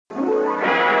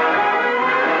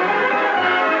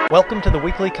Welcome to the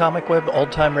weekly Comic Web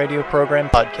Old Time Radio Program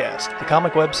podcast. The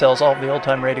Comic Web sells all of the old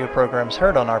time radio programs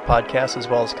heard on our podcast, as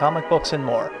well as comic books and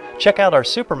more. Check out our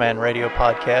Superman radio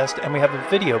podcast, and we have a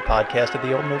video podcast of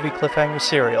the old movie Cliffhanger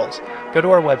serials. Go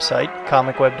to our website,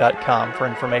 comicweb.com, for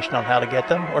information on how to get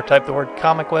them, or type the word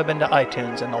Comic Web into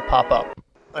iTunes and they'll pop up.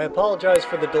 I apologize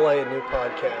for the delay in new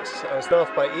podcasts. I was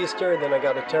off by Easter, then I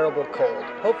got a terrible cold.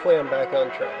 Hopefully I'm back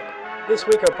on track. This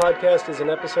week our podcast is an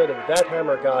episode of That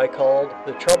Hammer Guy called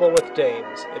The Trouble with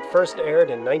Dames. It first aired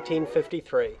in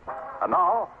 1953. And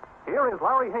now, here is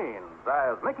Larry Haynes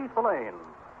as Mickey Spillane,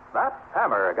 That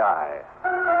Hammer Guy.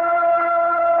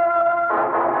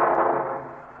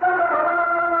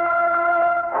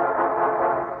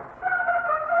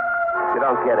 You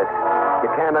don't get it. You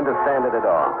can't understand it at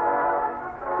all.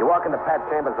 You walk into Pat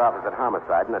Chambers' office at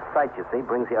Homicide, and the sight you see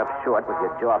brings you up short with your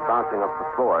jaw bouncing off the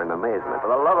floor in amazement. For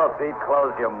the love of Pete,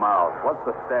 close your mouth. What's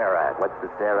the stare at? What's to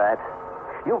stare at?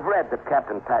 You've read that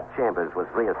Captain Pat Chambers was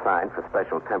reassigned for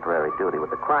special temporary duty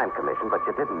with the Crime Commission, but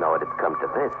you didn't know it had come to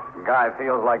this. Guy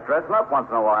feels like dressing up once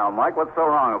in a while, Mike. What's so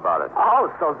wrong about it?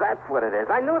 Oh, so that's what it is.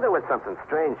 I knew there was something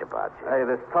strange about you. Hey,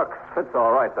 this tux fits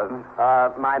all right, doesn't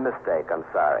it? My mistake. I'm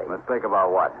sorry. Mistake about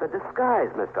what? The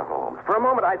disguise, Mr. Holmes. For a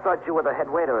moment, I thought you were the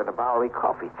head waiter at a Bowery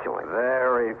coffee joint.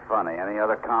 Very funny. Any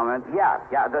other comments? Yeah.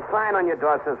 The sign on your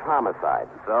door says Homicide.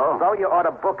 So? So you ought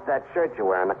to book that shirt you're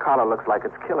wearing. The collar looks like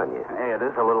it's killing you. Hey, it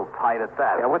is a little tight at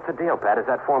that. Yeah, what's the deal, Pat? Is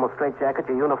that formal straitjacket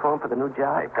your uniform for the new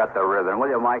job? Hey, cut the ribbon, will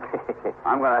you, Mike?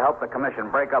 I'm going to help the commission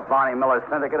break up Barney Miller's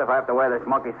syndicate if I have to wear this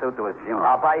monkey suit to his funeral.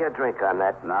 I'll buy you a drink on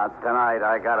that. Not tonight.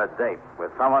 I got a date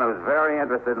with someone who's very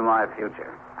interested in my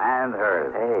future. And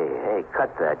hers. Hey,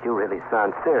 cut that. You really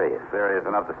sound serious. Serious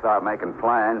enough to start making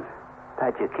plans.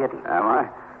 Pat, you're kidding. Am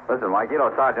I? Listen, Mike, you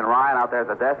know Sergeant Ryan out there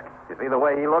at the desk? You see the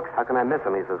way he looks? How can I miss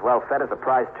him? He's as well fed as a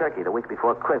prize turkey the week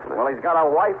before Christmas. Well, he's got a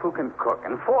wife who can cook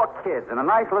and 4 kids and a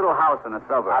nice little house in the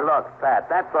suburbs. Now, look, Pat,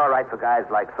 that's all right for guys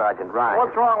like Sergeant Ryan.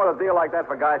 What's wrong with a deal like that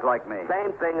for guys like me?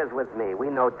 Same thing as with me. We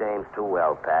know dames too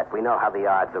well, Pat. We know how the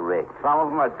odds are rigged. Some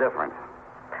of them are different.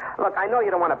 Look, I know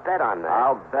you don't want to bet on that.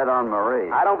 I'll bet on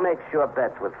Marie. I don't make sure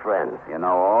bets with friends. You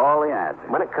know all the answers.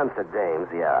 When it comes to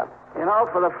dames, yeah. You know,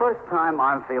 for the first time,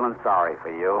 I'm feeling sorry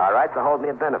for you. All right, so hold me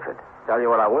a benefit. Tell you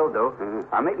what I will do.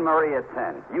 Mm-hmm. I'm meeting Marie at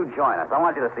 10. You join us. I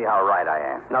want you to see how right I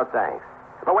am. No, thanks.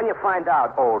 But when you find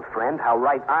out, old friend, how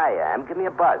right I am, give me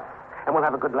a buzz, and we'll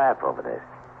have a good laugh over this.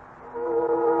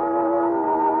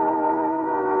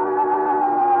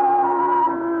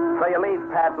 So you leave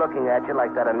Pat looking at you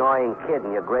like that annoying kid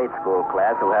in your grade school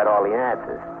class who had all the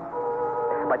answers.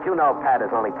 But you know Pat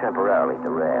is only temporarily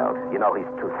derailed. You know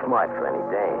he's too smart for any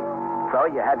dame. So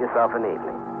you have yourself an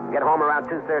evening. You get home around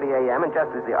 2:30 a.m., and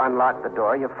just as you unlock the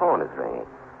door, your phone is ringing.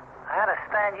 I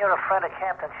understand you're a friend of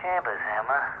Captain Chambers,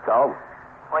 Hammer. So?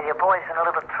 Well, your boy's in a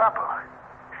little trouble.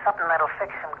 Something that'll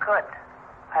fix him good.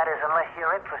 That is, unless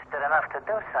you're interested enough to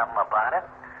do something about it.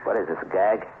 What is this, a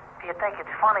gag? If you think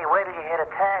it's funny, wait till you hear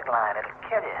the tagline. It'll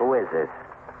kill you. Who is this?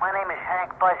 My name is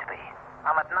Hank Busby.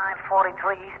 I'm at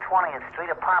 943 East 20th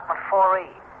Street, apartment 4E.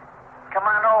 Come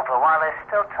on over while there's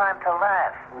still time to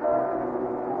laugh.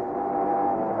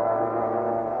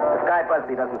 This guy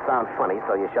Busby doesn't sound funny,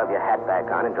 so you shove your hat back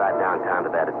on and drive downtown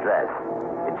to that address.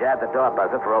 You jab the door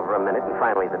buzzer for over a minute, and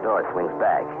finally the door swings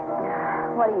back.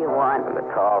 What do you want? And the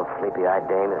tall, sleepy-eyed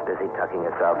dame is busy tucking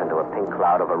herself into a pink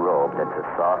cloud of a robe that's as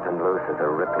soft and loose as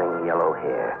her rippling yellow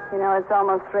hair. You know, it's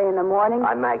almost 3 in the morning.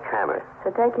 I'm Mac Hammer.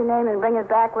 So take your name and bring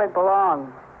it back where it belongs.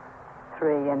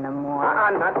 3 in the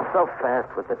morning. Not so fast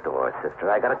with the door,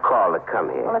 sister. I got a call to come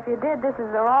here. Well, if you did, this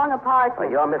is the wrong apartment. Well,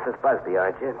 you're Mrs. Busby,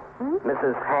 aren't you?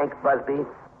 Mrs. Hank Busby?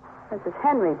 This is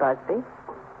Henry Busby.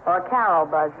 Or Carol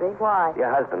Busby. Why?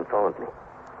 Your husband phoned me.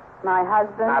 My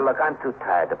husband? Now, look, I'm too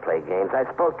tired to play games. I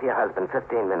spoke to your husband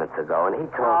 15 minutes ago, and he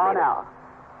told me... No.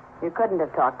 You couldn't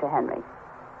have talked to Henry.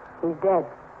 He's dead.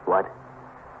 What?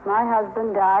 My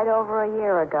husband died over a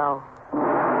year ago.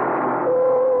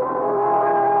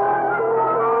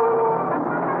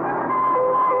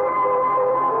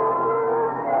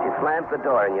 She slams the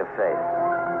door in your face.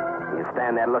 You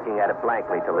stand there looking at it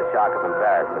blankly till the shock of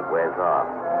embarrassment wears off.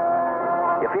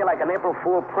 You feel like an April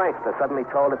Fool prankster suddenly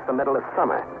told it's the middle of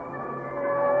summer.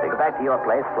 You go back to your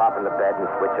place, flop in the bed, and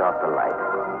switch off the light.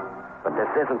 But this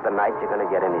isn't the night you're going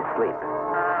to get any sleep.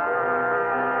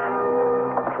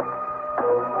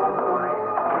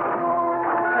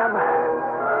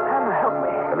 Hammer, help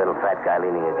me. The little fat guy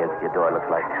leaning against your door looks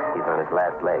like he's on his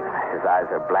last legs. His eyes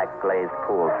are black glazed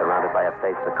pools surrounded by a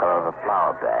face the color of a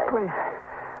flour bag.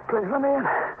 Please let me in.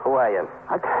 Who are you?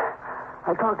 I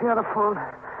talked to you on the phone.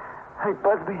 Hey,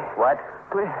 Busby. What?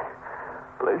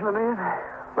 Please let me in.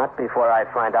 Not before I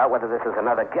find out whether this is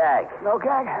another gag. No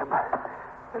gag, Hammer.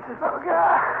 This is no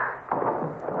gag.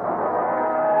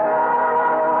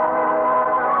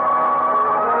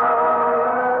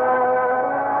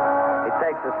 He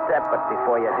takes a step, but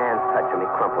before your hands touch him, he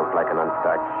crumples like an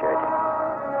unstarched shirt.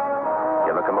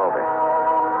 You look him over.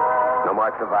 No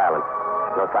marks of violence.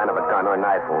 No sign of a gun or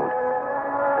knife wound.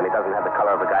 And he doesn't have the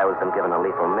color of a guy who's been given a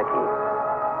lethal Mickey.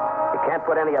 You can't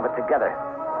put any of it together.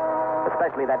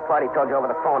 Especially that part he told you over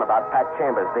the phone about Pat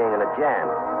Chambers being in a jam.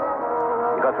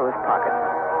 You go through his pockets.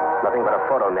 Nothing but a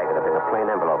photo negative in a plain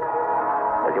envelope.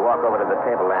 As you walk over to the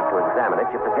table lamp to examine it,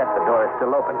 you forget the door is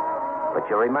still open. But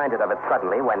you're reminded of it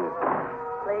suddenly when...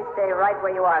 Please stay right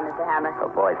where you are, Mr. Hammer.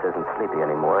 The voice isn't sleepy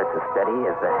anymore. It's as steady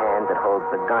as the hand that holds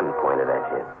the gun pointed at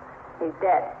you. He's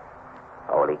dead.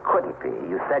 Oh, well, he couldn't be.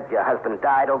 You said your husband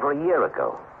died over a year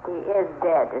ago. He is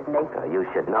dead, isn't he? You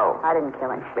should know. I didn't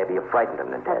kill him. Maybe you frightened him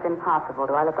to death. That's impossible.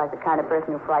 Do I look like the kind of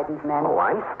person who frightens men? Oh,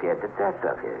 I'm scared to death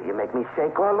of you. You make me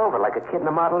shake all over like a kid in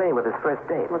a Model A with his first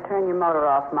date. Well, turn your motor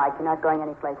off, Mike. You're not going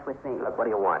anyplace with me. Look, what do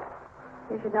you want?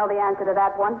 You should know the answer to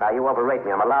that one. Now, you overrate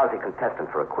me. I'm a lousy contestant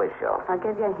for a quiz show. I'll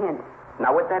give you a hint.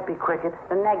 Now, would that be cricket?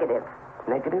 The negative.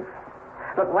 Negative?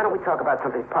 Look, why don't we talk about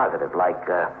something positive, like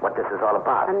what this is all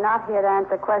about? I'm not here to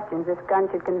answer questions. This gun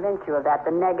should convince you of that.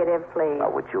 The negative, please. Oh,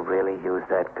 would you really use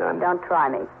that gun? Don't try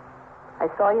me. I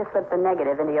saw you slip the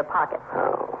negative into your pocket.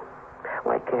 Oh.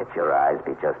 Why can't your eyes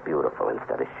be just beautiful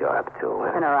instead of sharp, too?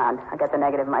 Turn around. I got the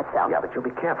negative myself. Yeah, but you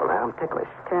be careful now. I'm ticklish.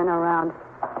 Turn around.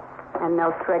 And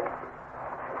no tricks.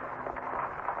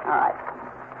 All right.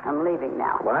 I'm leaving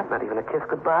now. What? Not even a kiss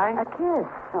goodbye? A kiss.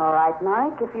 All right,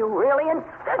 Mike, if you really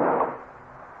insist.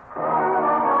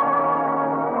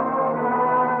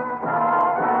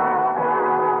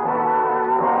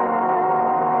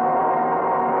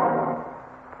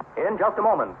 In just a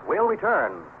moment, we'll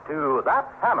return to That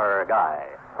Hammer Guy.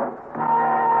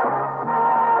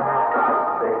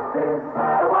 This is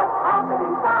what's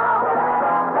happening now.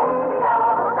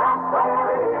 Radio, that's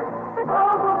where it is. The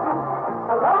global news,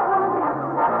 the local news,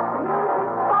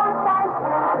 sports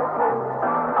and attitude.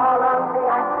 All of the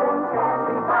action can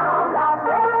be found on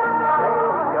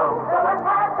radio. So what's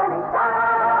happening now?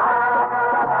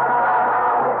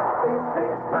 This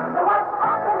is what's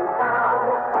happening now.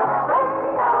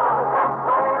 Radio, that's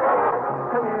where it is.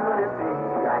 Community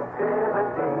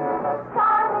activity.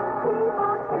 Charming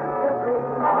people choose to be.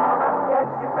 Get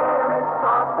your spirits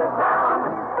off the ground.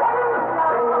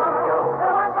 Radio, so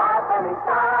what's happening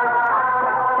now?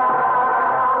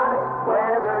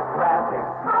 Weather, traffic,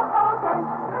 household,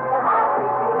 the happy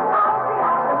beat of the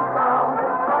action sound.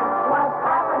 What's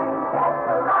happening gets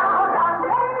around on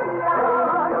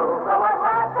radio. So what's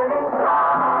happening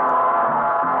now?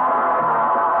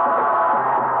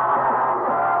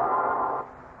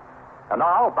 And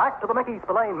now, back to the Mickey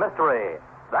Spillane mystery.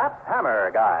 That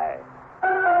Hammer Guy.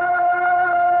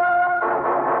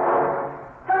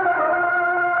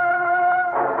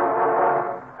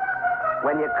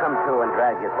 When you come to and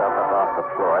drag yourself up off the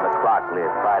floor, the clock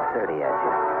leers 5:30 at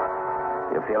you.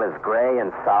 You feel as gray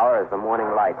and sour as the morning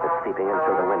light that's seeping in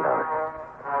through the windows.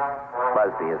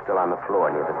 Busby is still on the floor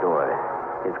near the door.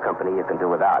 His company you can do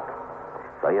without.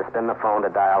 So you spin the phone to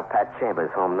dial Pat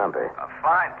Chambers' home number. A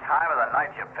fine time of the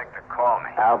night you picked to call me.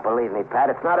 Al, believe me, Pat,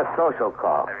 it's not a social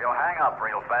call. If you'll hang up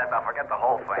real fast, I'll forget the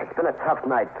whole thing. It's been a tough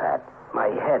night, Pat. My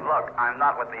head. Look, I'm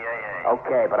not with the AA.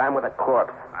 Okay, but I'm with a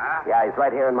corpse. Huh? Yeah, he's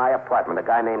right here in my apartment, a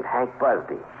guy named Hank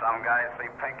Busby. Some guys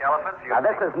see pink elephants. Now,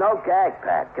 this is no gag,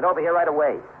 Pat. Get over here right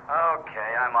away.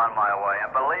 Okay, I'm on my way.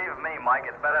 And believe me, Mike,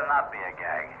 it's better not be a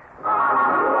gag.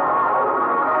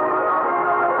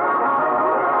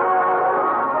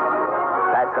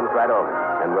 Pat comes right over,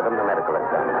 and with him the medical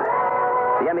examiner.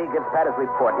 The ME gives Pat his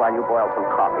report while you boil some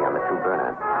coffee on the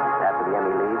two-burner. After the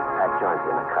ME leaves, Pat joins you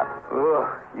in a cup. Ugh,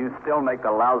 you still make the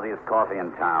lousiest coffee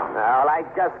in town. Well, I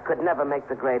just could never make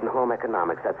the grade in home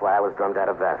economics. That's why I was drummed out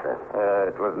of Vassar.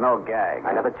 It was no gag.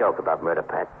 I never joke about murder,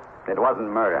 Pat. It wasn't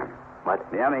murder. What?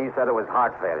 The ME said it was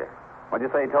heart failure. What'd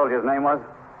you say he told you his name was?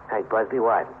 Hank Busby,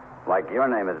 what? Like your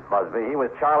name is Busby. He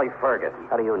was Charlie Fergus.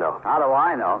 How do you know? How do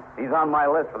I know? He's on my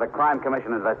list for the Crime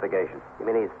Commission investigation. You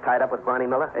mean he's tied up with Barney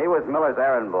Miller? He was Miller's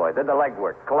errand boy. Did the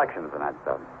legwork, collections and that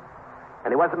stuff.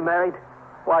 And he wasn't married?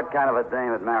 What kind of a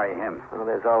dame would marry him? Well,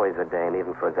 there's always a dame,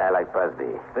 even for a guy like Busby.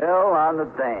 Still on the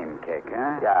dame kick,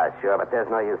 huh? Yeah, sure, but there's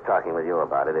no use talking with you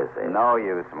about it, is there? No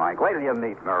use, Mike. Wait till you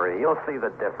meet Marie. You'll see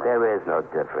the difference. There is no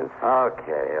difference.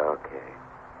 Okay.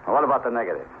 Well, what about the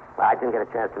negative? Well, I didn't get a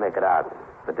chance to make it out.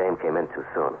 The dame came in too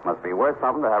soon. Must be worth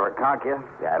something to have her conk you.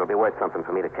 Yeah, it'll be worth something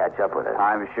for me to catch up with her.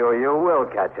 I'm sure you will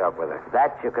catch up with her.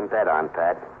 That you can bet on,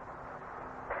 Pat.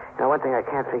 Now, one thing I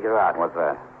can't figure out. What's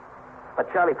that?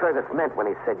 What Charlie Fergus meant when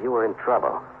he said you were in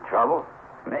trouble. Trouble?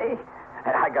 Me?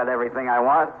 I got everything I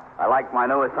want. I like my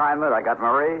new assignment. I got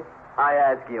Marie. I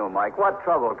ask you, Mike, what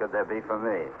trouble could there be for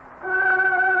me?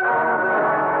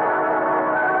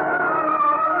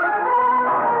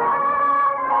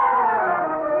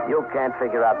 You can't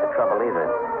figure out the trouble either.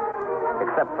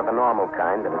 Except for the normal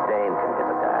kind that a dame can give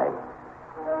a guy.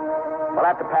 Well,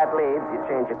 after Pat leaves, you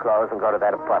change your clothes and go to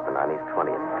that apartment on East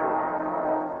 20th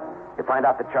Street. You find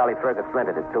out that Charlie Fergus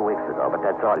rented it 2 weeks ago, but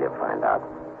that's all you find out.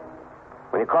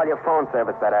 When you call your phone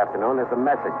service that afternoon, there's a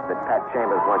message that Pat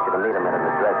Chambers wants you to meet him at an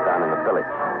address down in the village.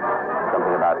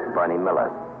 Something about Barney Miller.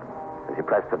 As you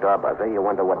press the door buzzer, you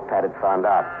wonder what Pat had found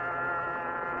out.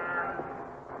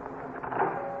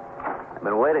 I've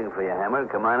been waiting for you, Hammer.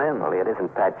 Come on in. Only it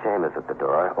isn't Pat Chambers at the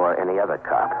door or any other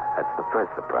cop. That's the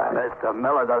first surprise. Mr.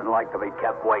 Miller doesn't like to be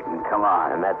kept waiting. Come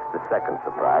on. And that's the second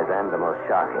surprise and the most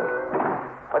shocking.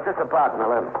 What's this about,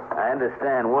 Miller? I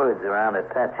understand word's around that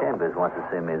Pat Chambers wants to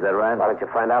see me. Is that right? Why don't you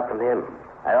find out from him?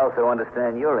 I also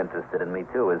understand you're interested in me,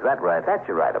 too. Is that right? That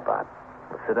you're right about.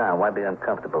 Well, sit down. Why be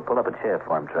uncomfortable? Pull up a chair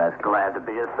for him, Trask. Glad to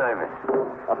be of service.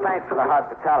 Well, thanks for the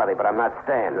hospitality, but I'm not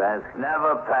staying. Trask.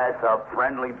 Never pass up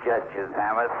friendly gestures,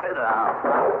 Hammer. Sit down.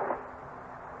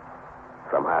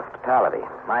 From hospitality.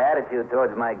 My attitude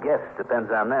towards my guests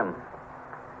depends on them.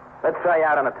 Let's try you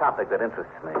out on a topic that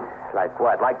interests me. Like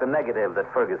what? Like the negative that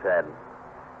Fergus had.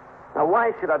 Now,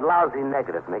 why should a lousy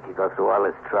negative make you go through all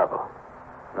this trouble?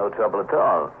 No trouble at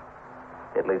all.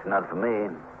 At least not for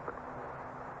me.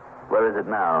 Where is it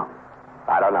now?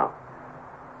 I don't know.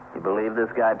 You believe this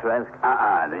guy, Trask?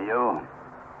 Do you?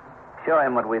 Show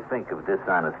him what we think of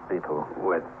dishonest people.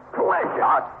 With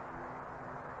pleasure.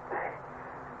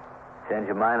 Change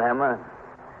your mind, Hammer?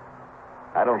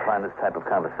 I don't find this type of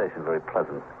conversation very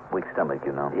pleasant. Weak stomach,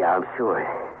 you know. Yeah, I'm sure.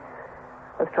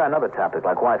 Let's try another topic,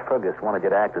 like why Fergus wanted you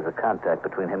to act as a contact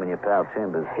between him and your pal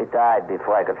Chambers. He died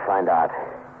before I could find out.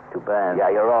 Too bad. Yeah,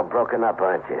 you're all broken up,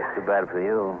 aren't you? Too bad for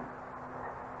you.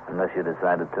 Unless you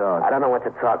decide to talk. I don't know what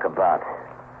to talk about.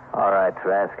 All right,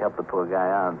 Trask, help the poor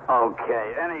guy out.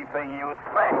 Okay, anything you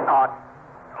say.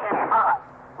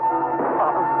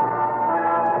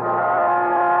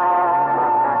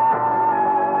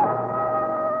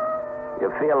 You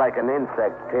feel like an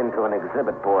insect pinned to an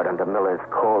exhibit board under Miller's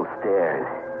cold stare.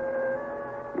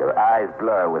 Your eyes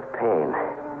blur with pain.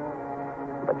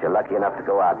 But you're lucky enough to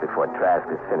go out before Trask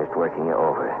is finished working you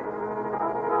over.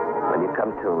 When you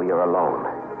come to, you're alone.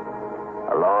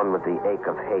 Alone with the ache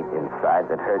of hate inside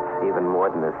that hurts even more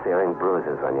than the searing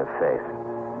bruises on your face.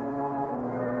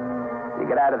 You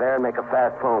get out of there and make a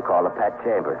fast phone call to Pat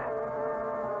Chambers.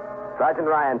 Sergeant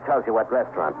Ryan tells you what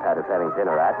restaurant Pat is having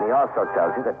dinner at, and he also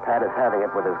tells you that Pat is having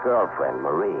it with his girlfriend,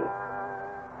 Marie.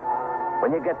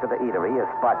 When you get to the eatery, you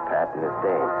spot Pat and his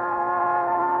dame.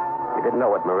 You didn't know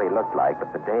what Marie looked like,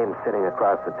 but the dame sitting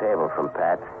across the table from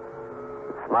Pat,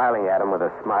 smiling at him with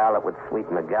a smile that would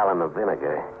sweeten a gallon of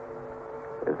vinegar,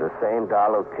 is the same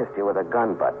doll who kissed you with a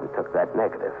gun butt and took that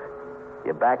negative.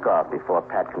 You back off before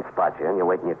Pat can spot you, and you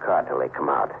wait in your car till they come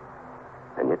out.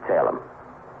 Then you tail them.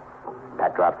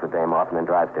 Pat drops the dame off and then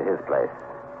drives to his place.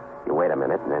 You wait a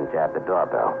minute and then jab the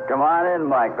doorbell. Come on in,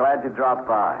 Mike. Glad you dropped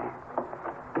by.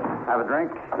 Have a drink?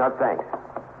 No, thanks.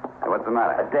 Hey, what's the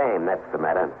matter? A dame, that's the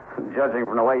matter. Judging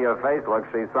from the way your face looks,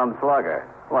 she's some slugger.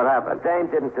 What A happened?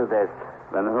 dame didn't do this.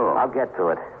 Then who? I'll get to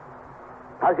it.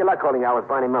 How's your luck holding out with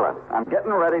Barney Miller? I'm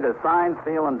getting ready to sign,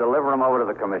 seal, and deliver him over to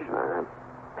the commissioner.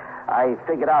 I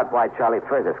figured out why Charlie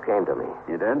Fergus came to me.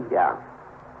 You did? Yeah.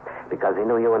 Because he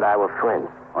knew you and I were friends.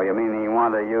 Oh, you mean he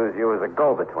wanted to use you as a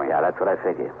go-between? Yeah, that's what I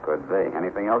figured. Could be.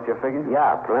 Anything else you figured?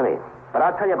 Yeah, plenty. But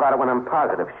I'll tell you about it when I'm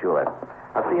positive sure.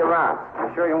 I'll see you around.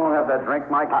 You sure you won't have that drink,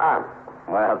 Mike?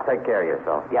 Well, take care of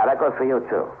yourself. Yeah, that goes for you,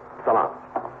 too. So long.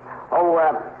 Oh,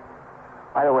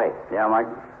 by the way, Yeah,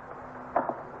 Mike?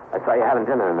 I saw you having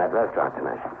dinner in that restaurant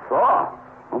tonight. So?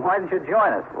 Well, why didn't you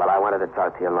join us? Well, I wanted to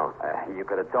talk to you alone. You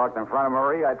could have talked in front of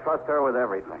Marie. I trust her with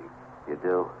everything. You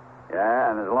do?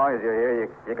 Yeah, and as long as you're here,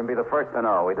 you can be the first to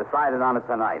know. We decided on it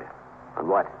tonight. On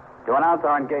what? To announce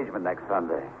our engagement next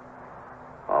Sunday.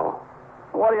 Oh.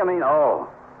 What do you mean, oh?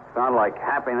 Sound like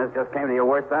happiness just came to your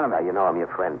worst enemy. Now, you know I'm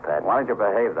your friend, Pat. Why don't you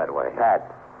behave that way? Pat,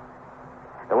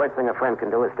 the worst thing a friend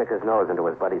can do is stick his nose into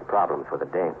his buddy's problems with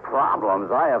a dame.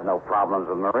 Problems? I have no problems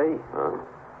with Marie.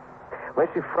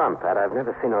 Where's she from, Pat? I've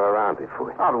never seen her around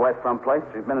before. Out west someplace.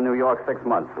 She's been in New York 6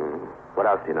 months. What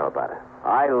else do you know about her?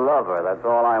 I love her. That's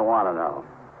all I want to know.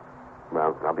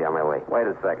 Well, I'll be on my way. Wait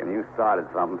a second. You started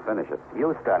something. Finish it.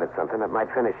 You started something that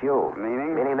might finish you.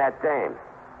 Meaning? Meaning that dame.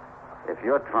 If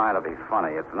you're trying to be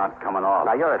funny, it's not coming off.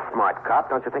 Now, you're a smart cop.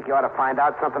 Don't you think you ought to find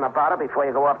out something about her before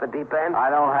you go off the deep end?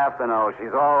 I don't have to know.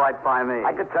 She's all right by me.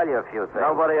 I could tell you a few things.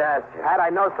 Nobody asked you. Pat,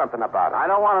 I know something about her. I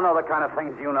don't want to know the kind of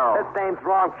things you know. This dame's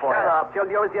wrong for Shut you. up. She'll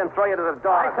use you and throw you to the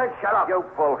I dog. said shut up. You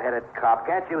bull-headed cop.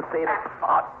 Can't you see that?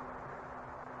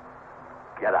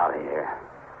 Get out of here.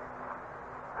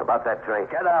 About that drink.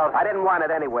 Get out. I didn't want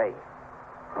it anyway.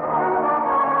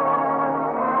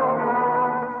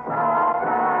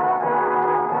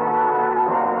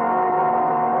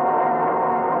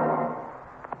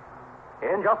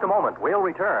 In just a moment, we'll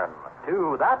return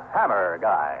to That Hammer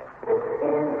Guy.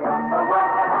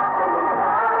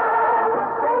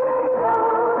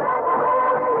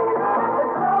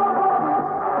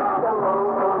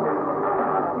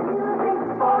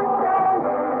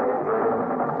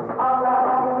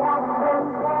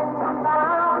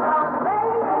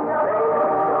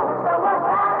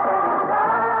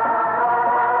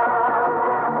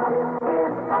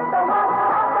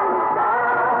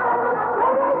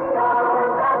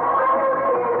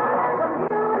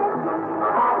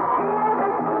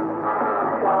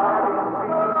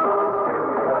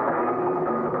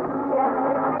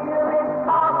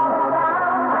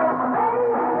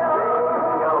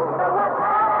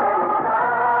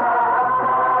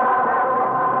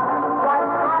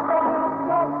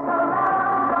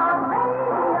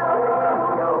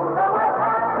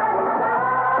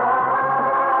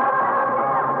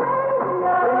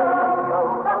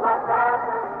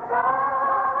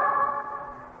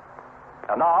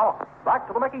 And now, back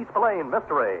to the Mickey Spillane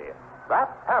mystery. That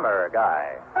Hammer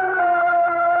Guy.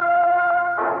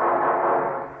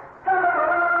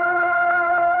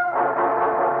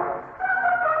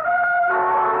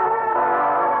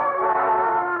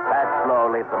 That blow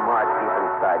leaves a mark deep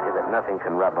inside you that nothing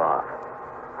can rub off.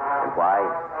 And why?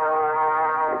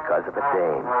 Because of a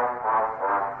dame.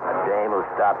 A dame who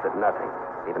stops at nothing,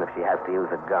 even if she has to use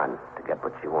a gun to get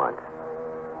what she wants.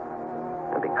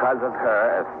 And because of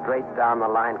her, a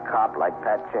straight-down-the-line cop like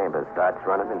Pat Chambers starts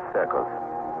running in circles.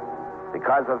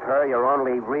 Because of her, your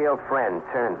only real friend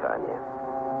turns on you.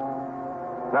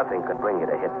 Nothing could bring you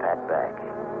to hit Pat back.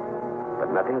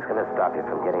 But nothing's going to stop you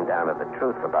from getting down to the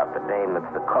truth about the dame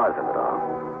that's the cause of it all.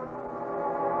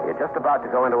 You're just about to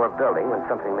go into her building when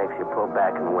something makes you pull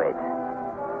back and wait.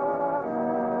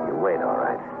 You wait, all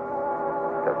right.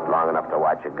 Just long enough to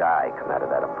watch a guy come out of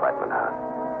that apartment house.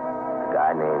 A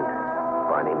guy named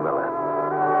Barney Miller.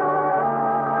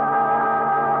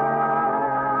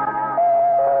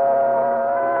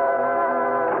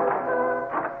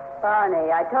 Barney,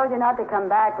 I told you not to come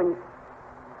back when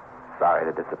Sorry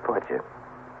to disappoint you.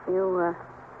 you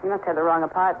must have the wrong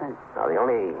apartment. Now, the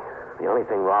only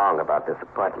thing wrong about this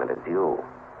apartment is you.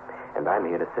 And I'm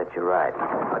here to set you right.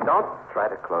 Now, don't try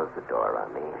to close the door on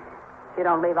me. If you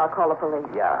don't leave, I'll call the police.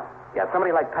 Yeah,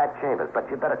 somebody like Pat Chambers, but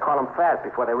you'd better call him fast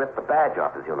before they rip the badge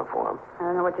off his uniform. I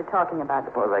don't know what you're talking about.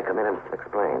 Suppose I come in and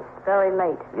explain. Very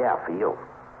late. Yeah, for you.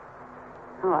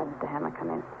 All right, Mr. Hammer,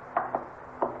 come in.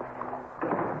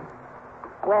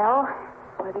 Well,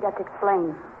 what have you got to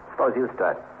explain? Suppose you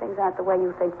start. Things aren't the way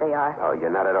you think they are. Oh, you're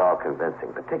not at all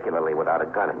convincing, particularly without a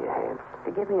gun in your hands.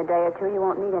 If you give me a day or two, you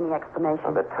won't need any explanation.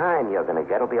 Well, the time you're going to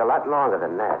get will be a lot longer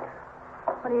than that.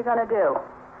 What are you going to do?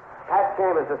 Pat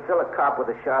Chambers is still a cop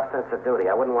with a sharp sense of duty.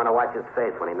 I wouldn't want to watch his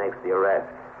face when he makes the arrest.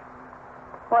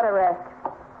 What arrest?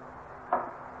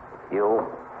 You?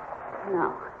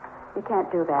 No. You can't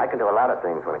do that. I can do a lot of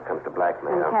things when it comes to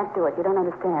blackmail. You can't do it. You don't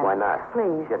understand. Why not?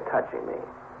 Please. You're touching me.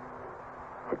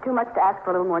 Is it too much to ask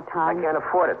for a little more I time? can't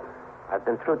afford it. I've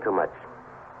been through too much.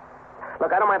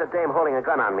 Look, I don't mind a dame holding a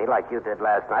gun on me like you did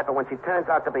last night, but when she turns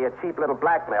out to be a cheap little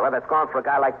blackmailer that's gone for a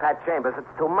guy like Pat Chambers, it's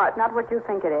too much. Not what you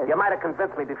think it is. You might have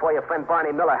convinced me before your friend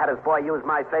Barney Miller had his boy use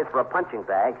my face for a punching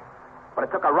bag, but it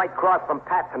took a right cross from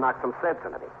Pat to knock some sense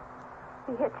into me.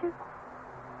 He hit you?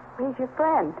 He's your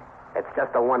friend. It's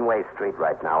just a one-way street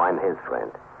right now. I'm his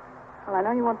friend. Well, I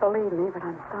know you won't believe me, but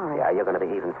I'm sorry. Yeah, you're going to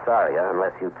be even sorrier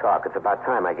unless you talk. It's about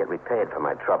time I get repaid for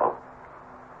my trouble.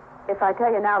 If I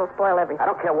tell you now, it'll spoil everything. I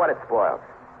don't care what it spoils.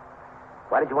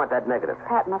 Why did you want that negative?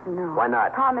 Pat mustn't know. Why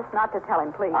not? Promise not to tell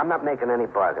him, please. I'm not making any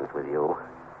bargains with you.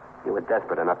 You were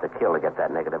desperate enough to kill to get that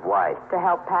negative. Why? To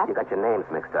help Pat? You got your names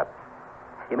mixed up.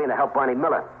 You mean to help Barney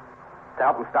Miller? To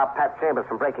help him stop Pat Chambers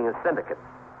from breaking his syndicate?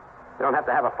 You don't have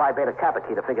to have a Phi Beta Kappa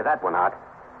key to figure that one out.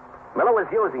 Miller was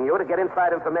using you to get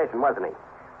inside information, wasn't he?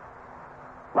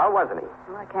 Well, wasn't he?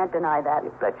 Well, I can't deny that.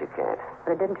 You bet you can't.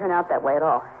 But it didn't turn out that way at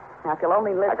all. Now, if you'll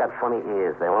only listen... I got funny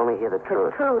ears. They'll only hear the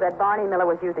truth. It's true that Barney Miller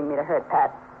was using me to hurt Pat.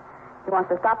 He wants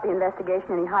to stop the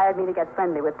investigation, and he hired me to get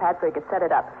friendly with Pat so he could set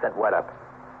it up. Set what up?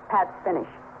 Pat's finish.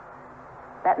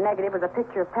 That negative was a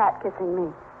picture of Pat kissing me.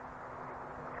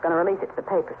 He's going to release it to the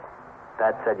papers.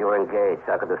 Pat said you were engaged.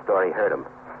 How could the story hurt him?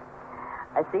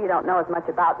 I see you don't know as much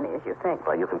about me as you think.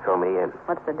 Well, you can throw me in.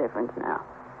 What's the difference now?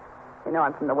 You know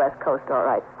I'm from the West Coast, all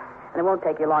right. And it won't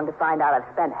take you long to find out I've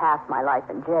spent half my life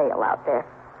in jail out there.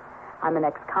 I'm an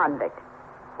ex-convict.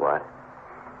 What?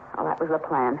 Oh, that was the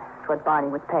plan. It's what Barney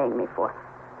was paying me for.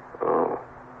 Oh.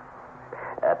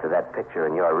 After that picture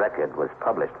in your record was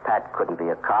published, Pat couldn't be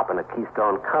a cop in a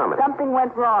Keystone Common. Something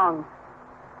went wrong.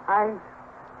 I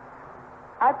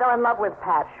fell in love with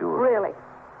Pat. Sure. Really.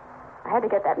 I had to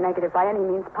get that negative by any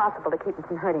means possible to keep him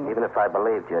from hurting me. Even if I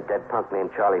believed you, a dead punk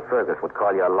named Charlie Fergus would call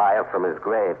you a liar from his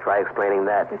grave. Try explaining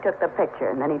that. He took the picture,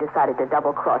 and then he decided to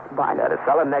double-cross Barney. Yeah, to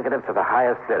sell a negative to the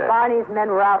highest bidder. Barney's men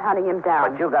were out hunting him down.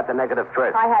 But you got the negative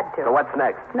first. I had to. So what's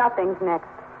next? Nothing's next.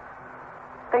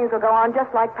 Things will go on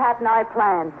just like Pat and I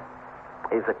planned.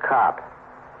 He's a cop.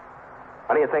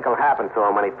 What do you think will happen to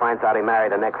him when he finds out he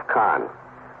married an ex-con?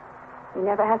 He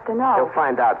never has to know. He'll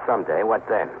find out someday. What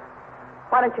then?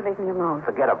 Why don't you leave me alone?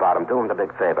 Forget about him. Do him the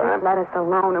big favor, huh? Just let us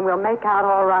alone, and we'll make out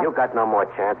all right. You got no more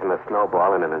chance than a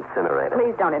snowball in an incinerator.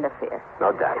 Please don't interfere.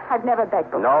 No dice. I've never begged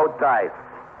before. No dice.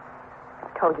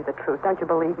 I've told you the truth. Don't you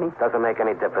believe me? Doesn't make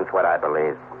any difference what I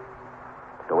believe.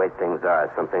 It's the way things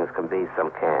are. Some things can be,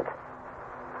 some can't.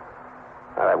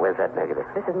 All right, where's that negative?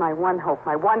 This is my one hope,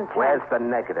 my one chance. Where's the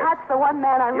negative? Pat's the one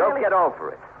man I You'll really... get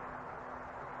over it.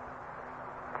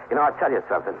 You know, I'll tell you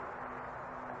something.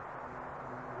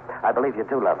 I believe you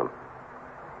do love him.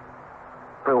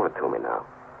 Prove it to me now.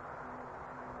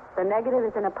 The negative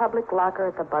is in a public locker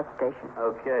at the bus station.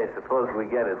 Okay, suppose we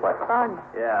get it. What? Barney.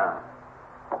 Yeah.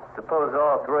 Suppose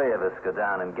all three of us go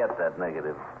down and get that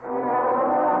negative.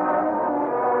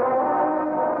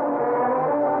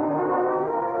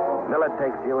 Miller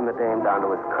takes you and the dame down to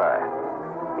his car.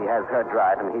 He has her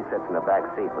drive, and he sits in the back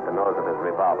seat with the nose of his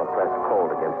revolver pressed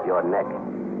cold against your neck.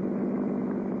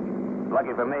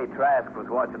 Lucky for me, Trask was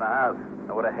watching the house.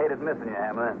 I would have hated missing you,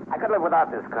 Hamler. I could live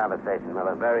without this conversation,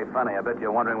 Miller. Very funny. I bet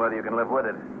you're wondering whether you can live with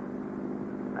it.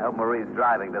 I hope Marie's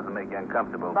driving doesn't make you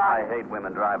uncomfortable. Bye. I hate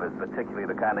women drivers, particularly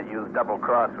the kind that use double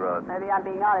crossroads. Maybe I'm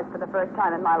being honest for the first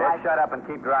time in my life. Just shut up and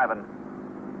keep driving.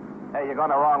 Hey, you're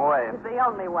going the wrong way. It's the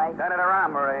only way. Turn it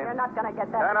around, Marie. You're not going to get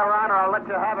that. Turn around or I'll let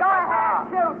you have it Go right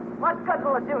ahead, now. shoot. What good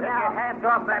will it do Get now? your hands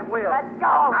off that wheel. Let go.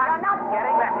 I'm You're not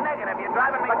getting that negative. You're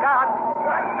driving me. Look out.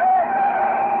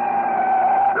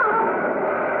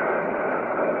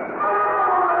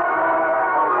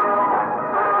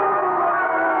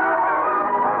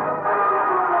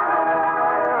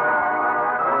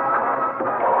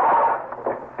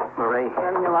 Marie,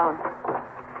 Leave me alone.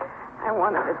 I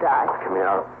wanted to die. come here.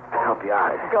 I'll help you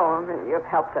out. Go on, you've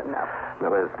helped enough.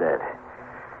 Miller's dead.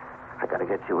 I gotta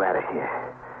get you out of here.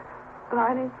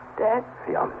 Barney's dead.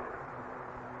 Yeah.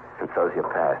 And so's your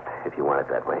past, if you want it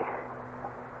that way.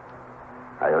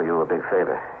 I owe you a big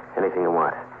favor. Anything you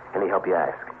want. Any help you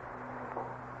ask.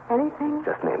 Anything?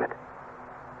 Just name it.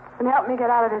 And help me get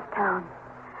out of this town.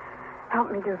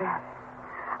 Help me do that.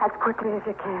 As quickly as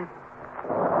you can.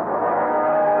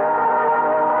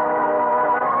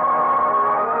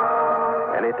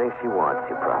 Anything she wants,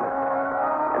 you promise.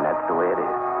 And that's the way it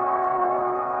is.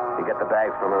 You get the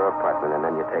bags from her apartment, and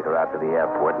then you take her out to the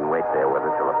airport and wait there with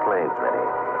her till the plane's ready.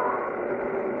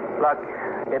 Look,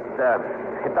 it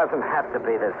doesn't have to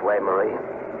be this way, Marie.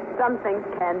 Some things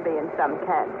can be and some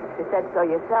can't. You said so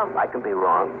yourself. I can be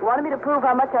wrong. You wanted me to prove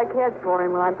how much I cared for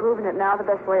him. Well, I'm proving it now the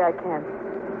best way I can.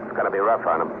 It's gonna be rough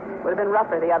on him. Would have been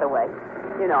rougher the other way.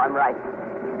 You know I'm right.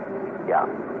 Yeah.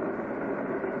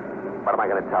 What am I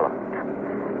gonna tell him?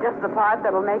 Just the part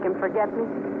that'll make him forget me.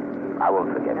 I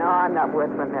won't forget No, I'm not worth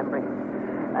remembering.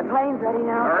 The plane's ready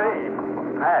now. Marie,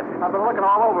 Pat. I've been looking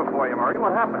all over for you, Marie.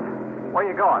 What happened? Where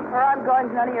you going? Where I'm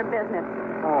going's none of your business.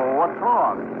 Oh, what's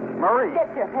wrong? Marie. Get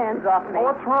your hands off me.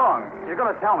 Oh, what's wrong? You're going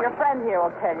to tell me. Your friend here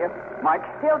will tell you. Mike?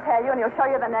 He'll tell you, and he'll show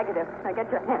you the negative. Now get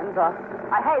your hands off.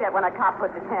 I hate it when a cop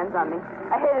puts his hands on me.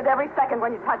 I hate it every second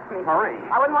when you touch me. Marie.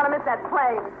 I wouldn't want to miss that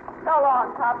plane. So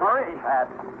long, cop. Marie. Pat.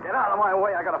 Get out of my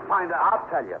way. I got to find out. I'll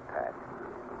tell you, Pat.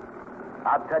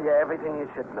 I'll tell you everything you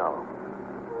should know.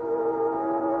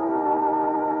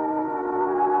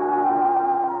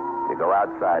 You go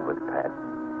outside with Pat.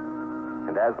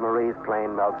 And as Marie's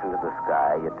plane melts into the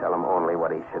sky, you tell him only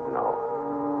what he should know.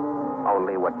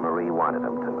 Only what Marie wanted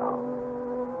him to know.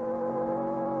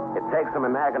 It takes him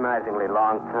an agonizingly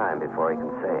long time before he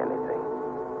can say anything.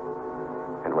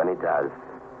 And when he does,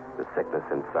 the sickness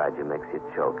inside you makes you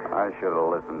choke. I should have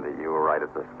listened to you right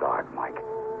at the start, Mike.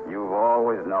 You've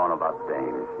always known about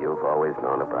dames. You've always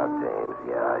known about dames.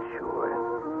 Yeah, sure.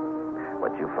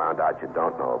 What you found out you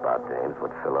don't know about dames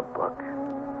would fill a book.